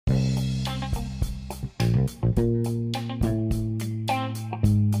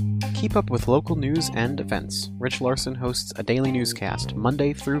Keep up with local news and events. Rich Larson hosts a daily newscast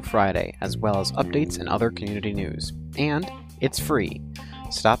Monday through Friday, as well as updates and other community news. And it's free.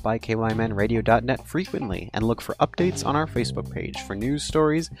 Stop by kymnradio.net frequently and look for updates on our Facebook page for news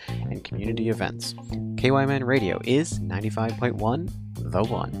stories and community events. KYMN Radio is 95.1 The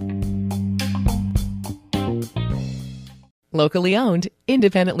One. Locally owned,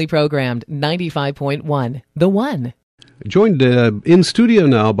 independently programmed, 95.1 The One. Joined in studio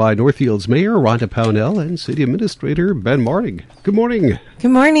now by Northfield's Mayor, Rhonda Pownell, and City Administrator, Ben Martig. Good morning.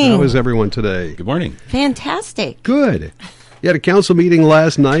 Good morning. How is everyone today? Good morning. Fantastic. Good. You had a council meeting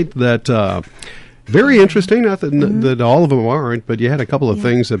last night that, very interesting, not that all of them aren't, but you had a couple of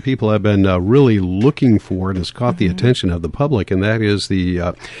things that people have been really looking for and has caught the attention of the public, and that is the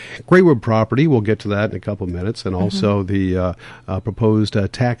Graywood property. We'll get to that in a couple of minutes, and also the proposed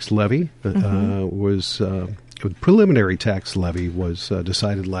tax levy preliminary tax levy was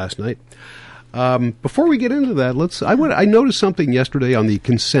decided last night. Before we get into that, I noticed something yesterday on the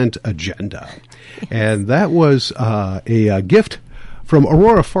consent agenda, and that was a gift from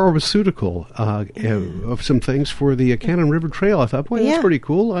Aurora Pharmaceutical of some things for the Cannon River Trail. I thought, boy, that's pretty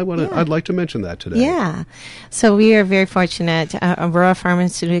cool. I'd like to mention that today. Yeah. So we are very fortunate. Aurora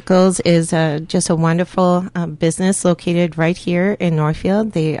Pharmaceuticals is just a wonderful business located right here in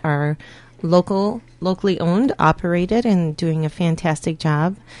Northfield. They are locally owned, operated, and doing a fantastic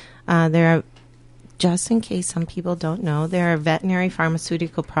job. They're, just in case some people don't know, they're a veterinary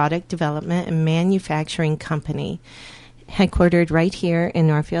pharmaceutical product development and manufacturing company headquartered right here in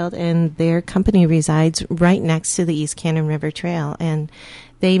Northfield, and their company resides right next to the East Cannon River Trail. And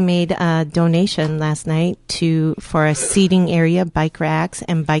they made a donation last night for a seating area, bike racks,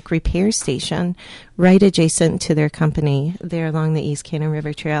 and bike repair station right adjacent to their company there along the East Cannon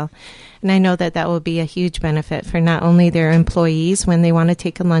River Trail. And I know that will be a huge benefit for not only their employees when they want to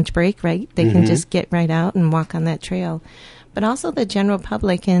take a lunch break, right? They can just get right out and walk on that trail. But also the general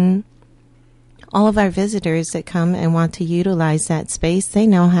public and all of our visitors that come and want to utilize that space. They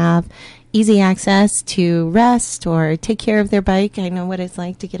now have easy access to rest or take care of their bike. I know what it's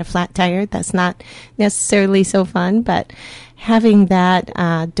like to get a flat tire. That's not necessarily so fun, but having that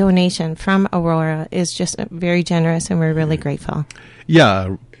donation from Aurora is just very generous, and we're really grateful.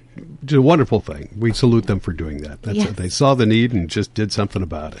 Yeah, it's a wonderful thing. We salute them for doing that. They saw the need and just did something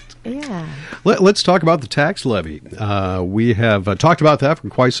about it. Yeah. Let's talk about the tax levy. We have talked about that for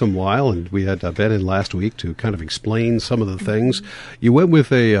quite some while, and we had Ben in last week to kind of explain some of the things. You went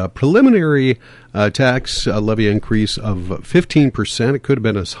with a preliminary tax levy increase of 15%. It could have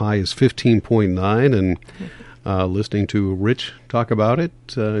been as high as 15.9%, and listening to Rich talk about it,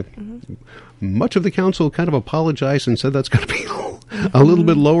 much of the council kind of apologized and said that's going to be a little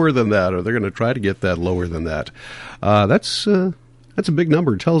bit lower than that, or they're going to try to get that lower than that. That's a big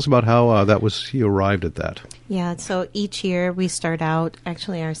number. Tell us about how you arrived at that. Yeah, so each year we start out,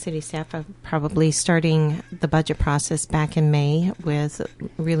 actually our city staff are probably starting the budget process back in May with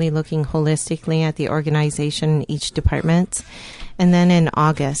really looking holistically at the organization, each department. And then in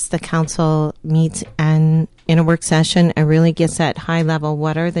August, the council meets in a work session and really gets at high level,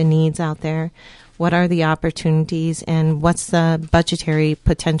 what are the needs out there? What are the opportunities, and what's the budgetary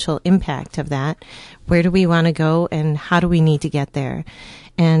potential impact of that? Where do we want to go, and how do we need to get there?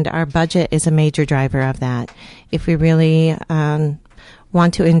 And our budget is a major driver of that. If we really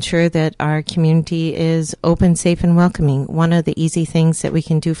want to ensure that our community is open, safe, and welcoming, one of the easy things that we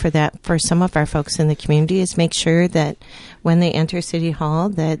can do for that for some of our folks in the community is make sure that when they enter City Hall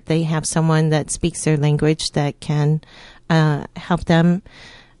that they have someone that speaks their language that can help them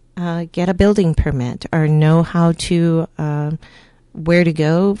get a building permit or know how to where to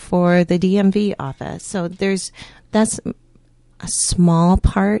go for the DMV office. So that's a small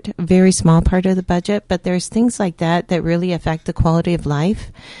part, a very small part of the budget, but there's things like that that really affect the quality of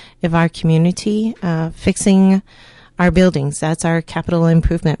life of our community. Fixing our buildings, that's our capital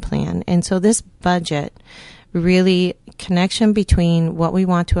improvement plan. And so this budget really connection between what we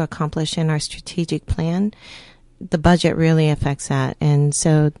want to accomplish in our strategic plan, the budget really affects that. And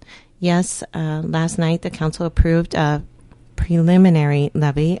so, yes, last night the council approved a preliminary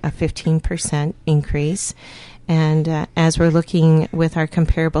levy, a 15% increase. And as we're looking with our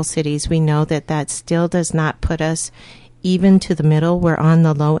comparable cities, we know that still does not put us even to the middle. We're on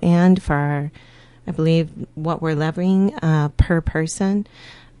the low end for our, I believe, what we're levying per person.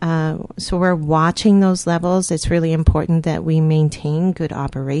 So we're watching those levels. It's really important that we maintain good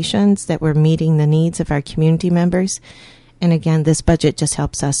operations, that we're meeting the needs of our community members. And again, this budget just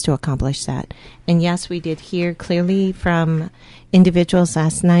helps us to accomplish that. And yes, we did hear clearly from individuals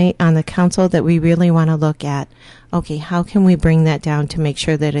last night on the council that we really want to look at, okay, how can we bring that down to make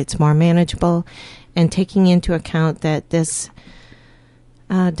sure that it's more manageable, and taking into account that this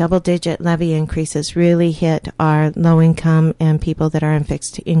double-digit levy increases really hit our low-income and people that are on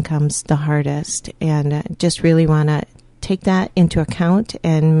fixed incomes the hardest. And just really want to take that into account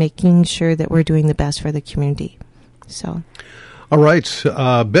and making sure that we're doing the best for the community. So, all right,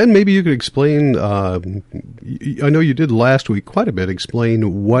 Ben, maybe you could explain. I know you did last week quite a bit.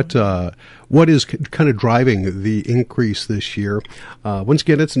 Explain what is kind of driving the increase this year. Once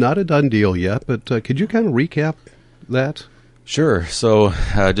again, it's not a done deal yet, but could you kind of recap that? Sure. So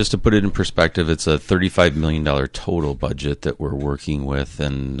just to put it in perspective, it's a $35 million total budget that we're working with,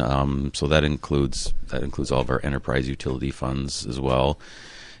 and so that includes all of our enterprise utility funds as well.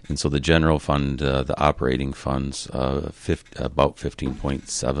 And so the general fund, the operating funds, about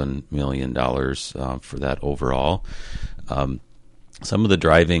 $15.7 million for that overall. Some of the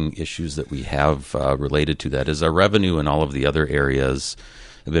driving issues that we have related to that is our revenue in all of the other areas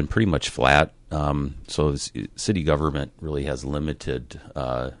have been pretty much flat. So city government really has limited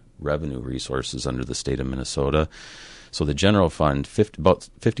revenue resources under the state of Minnesota. So the general fund, about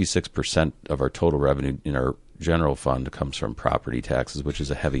 56% of our total revenue in our general fund comes from property taxes, which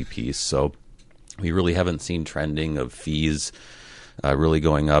is a heavy piece. So we really haven't seen trending of fees really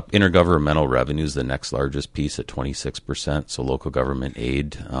going up. Intergovernmental revenue is the next largest piece at 26%. So local government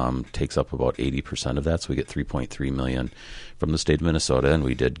aid takes up about 80% of that. So we get $3.3 million from the state of Minnesota, and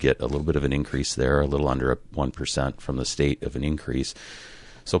we did get a little bit of an increase there, a little under 1% from the state of an increase.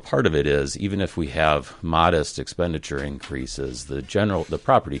 So part of it is, even if we have modest expenditure increases, the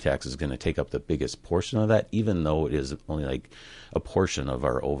property tax is going to take up the biggest portion of that, even though it is only like a portion of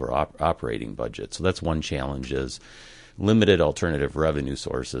our overall operating budget. So that's one challenge, is limited alternative revenue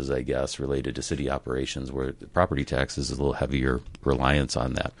sources, I guess, related to city operations, where the property tax is a little heavier reliance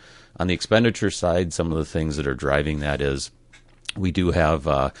on that. On the expenditure side, some of the things that are driving that is we do have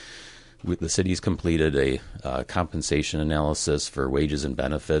the city's completed a compensation analysis for wages and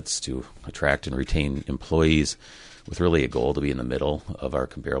benefits to attract and retain employees, with really a goal to be in the middle of our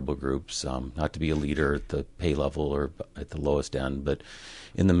comparable groups, not to be a leader at the pay level or at the lowest end, but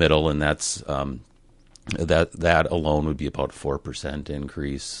in the middle. And that's that alone would be about 4%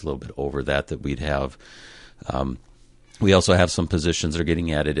 increase, a little bit over that we'd have. We also have some positions that are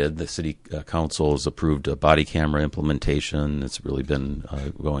getting added in. The city council has approved a body camera implementation. It's really been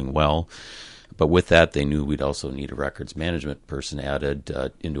going well. But with that, they knew we'd also need a records management person added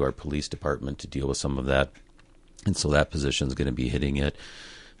into our police department to deal with some of that. And so that position is going to be hitting it.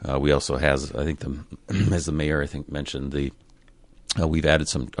 We also has, I think, as the mayor, I think, mentioned, we've added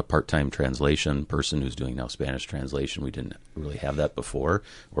a part-time translation person who's doing now Spanish translation. We didn't really have that before,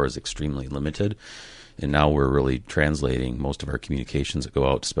 or is extremely limited. And now we're really translating most of our communications that go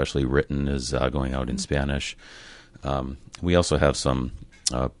out, especially written, is going out in Spanish. We also have some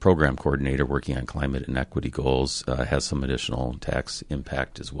program coordinator working on climate and equity goals, has some additional tax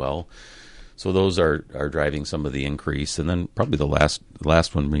impact as well. So those are driving some of the increase. And then probably the last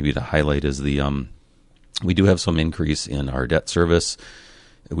one maybe to highlight is we do have some increase in our debt service.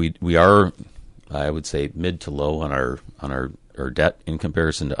 We are, I would say, mid to low on our debt in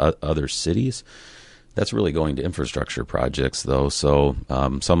comparison to other cities. That's really going to infrastructure projects, though. So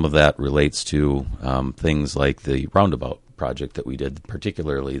some of that relates to things like the roundabout project that we did,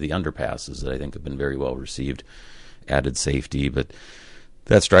 particularly the underpasses that I think have been very well received, added safety. But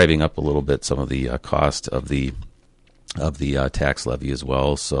that's driving up a little bit some of the cost of the tax levy as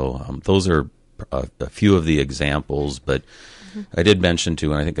well. So those are a few of the examples, but I did mention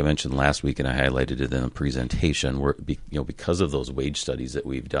too, and I think I mentioned last week, and I highlighted it in the presentation, where because of those wage studies that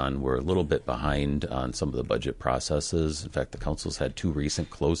we've done, we're a little bit behind on some of the budget processes. In fact, the council's had 2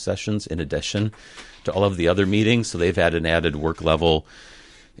 recent closed sessions in addition to all of the other meetings, so they've had an added work level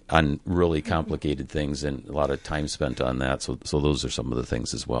on really complicated things and a lot of time spent on that. So those are some of the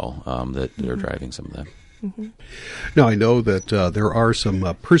things as well that are driving some of that. Mm-hmm. Now, I know that there are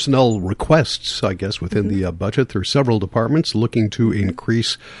some personnel requests, I guess, within the budget. There are several departments looking to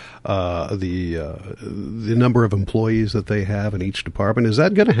increase the number of employees that they have in each department. Is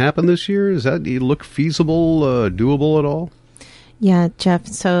that going to happen this year? Does that look feasible, doable at all? Yeah, Jeff.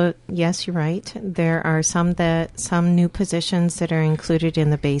 So yes, you're right. There are some new positions that are included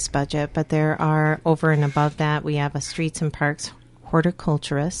in the base budget, but there are over and above that. We have a streets and parks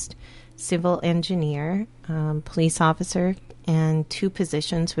horticulturist, civil engineer, police officer, and 2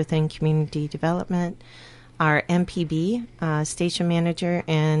 positions within community development. Our MPB, station manager,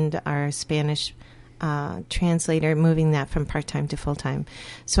 and our Spanish translator, moving that from part-time to full-time.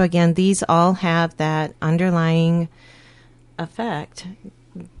 So again, these all have that underlying effect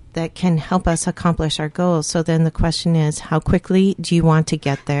that can help us accomplish our goals. So then the question is, how quickly do you want to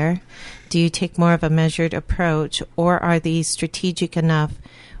get there? Do you take more of a measured approach, or are these strategic enough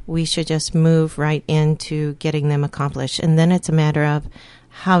we should just move right into getting them accomplished? And then it's a matter of,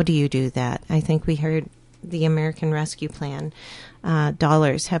 how do you do that? I think we heard the American Rescue Plan.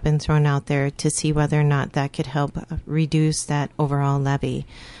 Dollars have been thrown out there to see whether or not that could help reduce that overall levy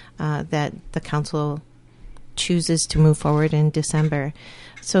that the council chooses to move forward in December.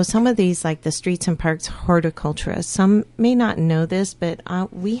 So some of these, like the streets and parks horticulturists, some may not know this, but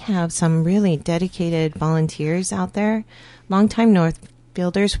we have some really dedicated volunteers out there. Longtime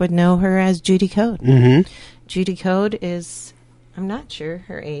Northfielders would know her as Judy Code. Mm-hmm. Judy Code is, I'm not sure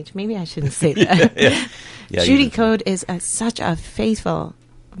her age. Maybe I shouldn't say that. Yeah, Judy Code is such a faithful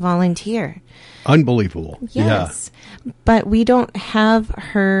volunteer. Unbelievable. Yes. But we don't have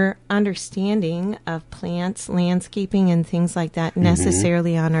her understanding of plants, landscaping, and things like that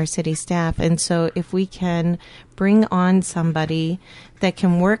necessarily on our city staff. And so if we can bring on somebody that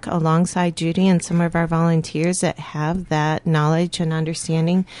can work alongside Judy and some of our volunteers that have that knowledge and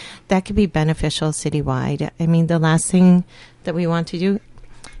understanding, that could be beneficial citywide. I mean, the last thing that we want to do,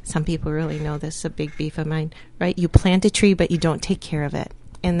 some people really know this is a big beef of mine, right? You plant a tree, but you don't take care of it.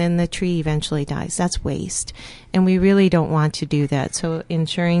 And then the tree eventually dies. That's waste. And we really don't want to do that. So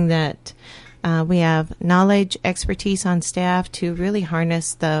ensuring that we have knowledge, expertise on staff to really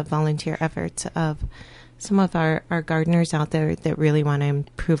harness the volunteer efforts of some of our gardeners out there that really want to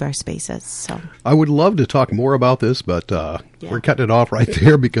improve our spaces. So I would love to talk more about this, but we're cutting it off right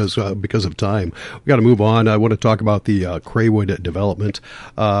there because of time. We got to move on. I want to talk about the Craywood development.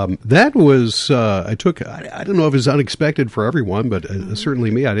 That was I don't know if it's unexpected for everyone, but certainly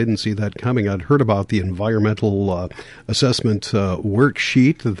me. I didn't see that coming. I'd heard about the environmental assessment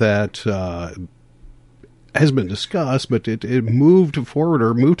worksheet that has been discussed, but it moved forward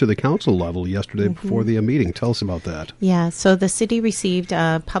or moved to the council level yesterday before the meeting. Tell us about that. Yeah, so the city received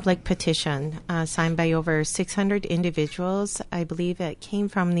a public petition signed by over 600 individuals. I believe it came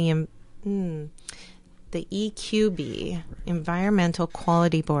from the EQB, Environmental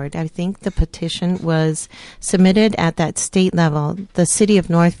Quality Board. I think the petition was submitted at that state level. The city of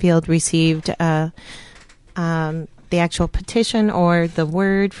Northfield received the actual petition or the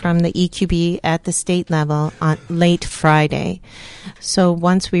word from the EQB at the state level on late Friday. So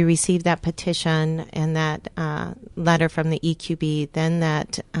once we received that petition and that letter from the EQB, then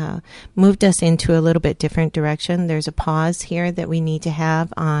that moved us into a little bit different direction. There's a pause here that we need to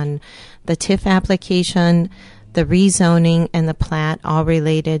have on the TIF application, the rezoning, and the plat, all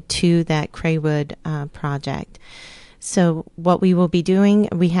related to that Craywood project. So what we will be doing,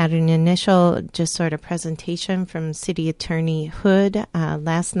 we had an initial just sort of presentation from City Attorney Hood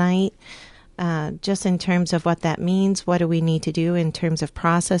last night, just in terms of what that means. What do we need to do in terms of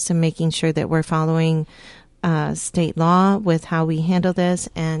process and making sure that we're following state law with how we handle this,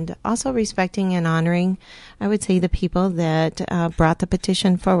 and also respecting and honoring, I would say, the people that brought the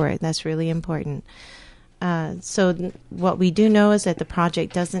petition forward. That's really important. So what we do know is that the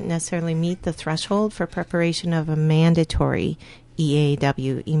project doesn't necessarily meet the threshold for preparation of a mandatory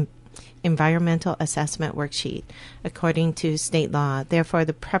EAW, Environmental Assessment Worksheet, according to state law. Therefore,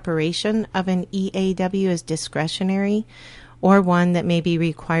 the preparation of an EAW is discretionary, or one that may be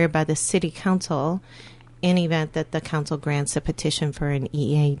required by the City Council in event that the Council grants a petition for an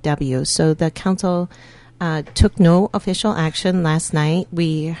EAW. So the Council took no official action last night.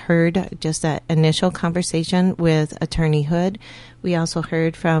 We heard just that initial conversation with Attorney Hood. We also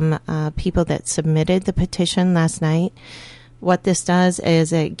heard from people that submitted the petition last night. What this does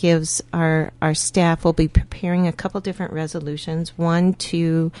is it gives our staff, will be preparing a couple different resolutions, one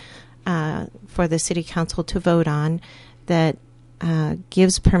to for the City Council to vote on that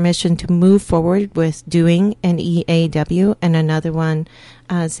gives permission to move forward with doing an EAW, and another one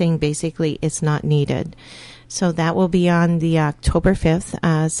saying basically it's not needed. So that will be on the October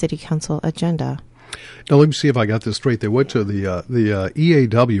 5th City Council agenda. Now, let me see if I got this straight. They went to the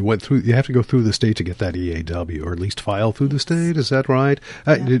EAW, went through, you have to go through the state to get that EAW, or at least file through the state, is that right?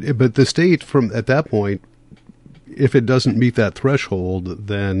 But the state, from at that point, if it doesn't meet that threshold,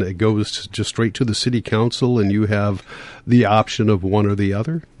 then it goes just straight to the City Council, and you have the option of one or the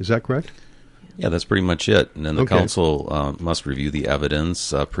other. Is that correct? Yeah, that's pretty much it. And then the council must review the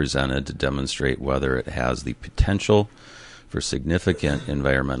evidence presented to demonstrate whether it has the potential for significant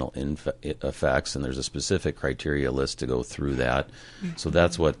environmental effects, and there's a specific criteria list to go through that. So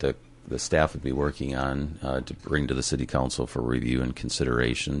that's what the the staff would be working on to bring to the City Council for review and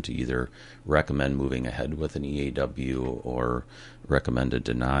consideration to either recommend moving ahead with an EAW or recommend to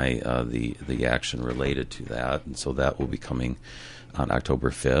deny the action related to that. And so that will be coming on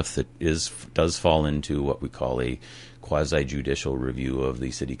October 5th. It does fall into what we call a quasi-judicial review of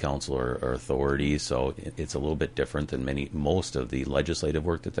the City Council or authority, so it's a little bit different than most of the legislative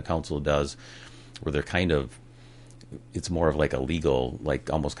work that the Council does, where they're it's more of like a legal, like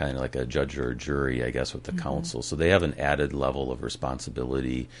almost kind of like a judge or a jury, I guess, with the Council. So they have an added level of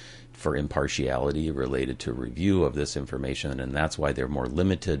responsibility for impartiality related to review of this information, and that's why they're more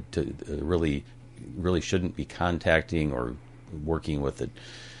limited to really shouldn't be contacting or working with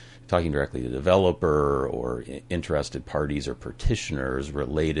talking directly to the developer or interested parties or petitioners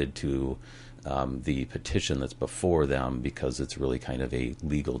related to the petition that's before them, because it's really kind of a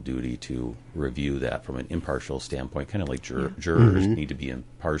legal duty to review that from an impartial standpoint, kind of like jurors need to be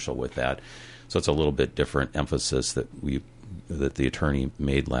impartial with that. So it's a little bit different emphasis that the attorney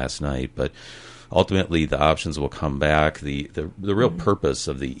made last night. But ultimately, the options will come back. The real purpose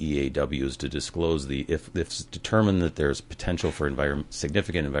of the EAW is to disclose if it's determined that there's potential for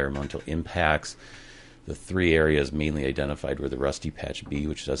significant environmental impacts. The three areas mainly identified were the Rusty Patch Bee,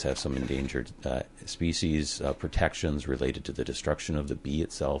 which does have some endangered species protections related to the destruction of the bee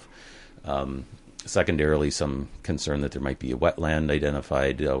itself. Secondarily, some concern that there might be a wetland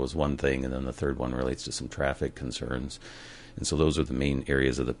identified was one thing, and then the third one relates to some traffic concerns. And so those are the main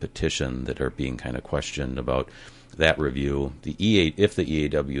areas of the petition that are being kind of questioned about that review. If the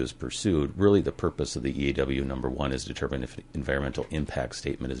EAW is pursued, really the purpose of the EAW, number one, is determine if an environmental impact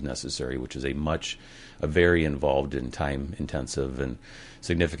statement is necessary, which is a very involved and time-intensive and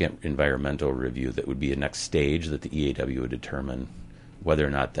significant environmental review that would be a next stage that the EAW would determine whether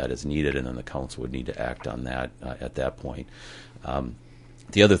or not that is needed, and then the council would need to act on that at that point.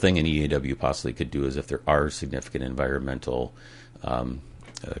 The other thing an EAW possibly could do is if there are significant environmental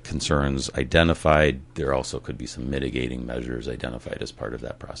concerns identified, there also could be some mitigating measures identified as part of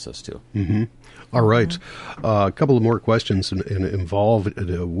that process too. Mm-hmm. All right. A couple of more questions involved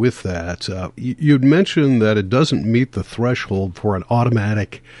with that. You'd mentioned that it doesn't meet the threshold for an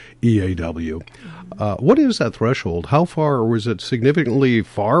automatic EAW. What is that threshold? How far? Was it significantly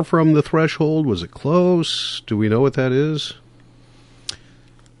far from the threshold? Was it close? Do we know what that is?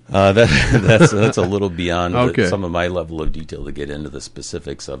 That's a little beyond some of my level of detail to get into the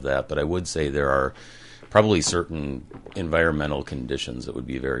specifics of that, but I would say there are probably certain environmental conditions that would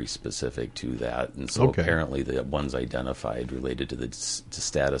be very specific to that, and so apparently the ones identified related to the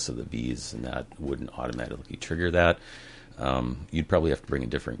status of the bees, and that wouldn't automatically trigger that. You'd probably have to bring a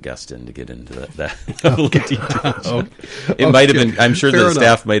different guest in to get into that level of detail. It might have been. I'm sure the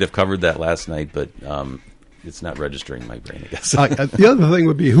staff might have covered that last night, but it's not registering in my brain, I guess. The other thing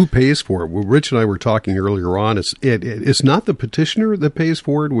would be who pays for it. Well, Rich and I were talking earlier on. It's not the petitioner that pays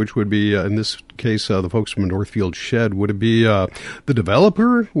for it, which would be, in this case, the folks from Northfield Shed. Would it be the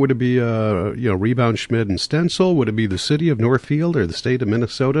developer? Would it be Rebound, Schmidt, and Stencil? Would it be the city of Northfield or the state of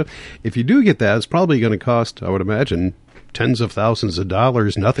Minnesota? If you do get that, it's probably going to cost, I would imagine, tens of thousands of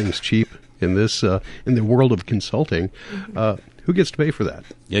dollars. Nothing's cheap in this in the world of consulting. Who gets to pay for that?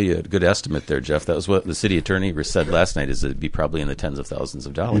 Yeah, you had a good estimate there, Jeff. That was what the city attorney said last night, is it'd be probably in the tens of thousands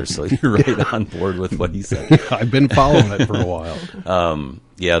of dollars. So you're right on board with what he said. I've been following it for a while.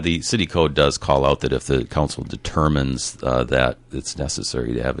 The city code does call out that if the council determines that it's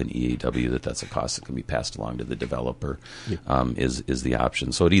necessary to have an EAW, that's a cost that can be passed along to the developer, is the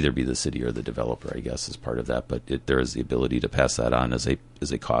option. So it'd either be the city or the developer, I guess, as part of that. But there is the ability to pass that on as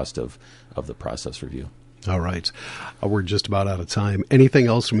a cost of the process review. All right. We're just about out of time. Anything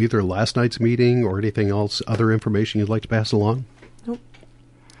else from either last night's meeting or anything else, other information you'd like to pass along? Nope.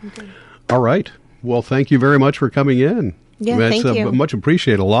 Okay. All right. Well, thank you very much for coming in. Yeah, thank you. Much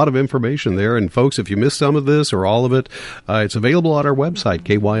appreciated. A lot of information there. And folks, if you missed some of this or all of it, it's available on our website,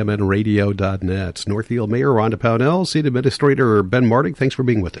 kymnradio.net. Northfield Mayor Rhonda Pownell, City Administrator Ben Martig, thanks for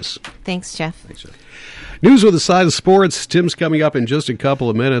being with us. Thanks, Jeff. Thanks, Jeff. News with a side of sports. Tim's coming up in just a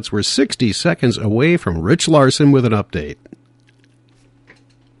couple of minutes. We're 60 seconds away from Rich Larson with an update.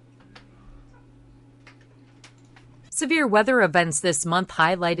 Severe weather events this month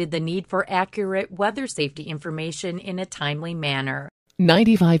highlighted the need for accurate weather safety information in a timely manner.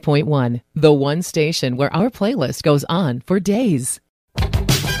 95.1, the one station where our playlist goes on for days.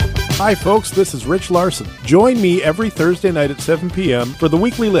 Hi, folks. This is Rich Larson. Join me every Thursday night at 7 p.m. for The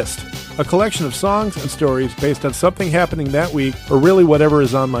Weekly List, a collection of songs and stories based on something happening that week or really whatever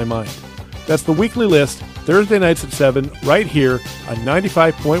is on my mind. That's The Weekly List, Thursday nights at 7, right here on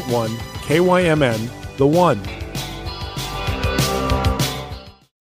 95.1 KYMN, The One.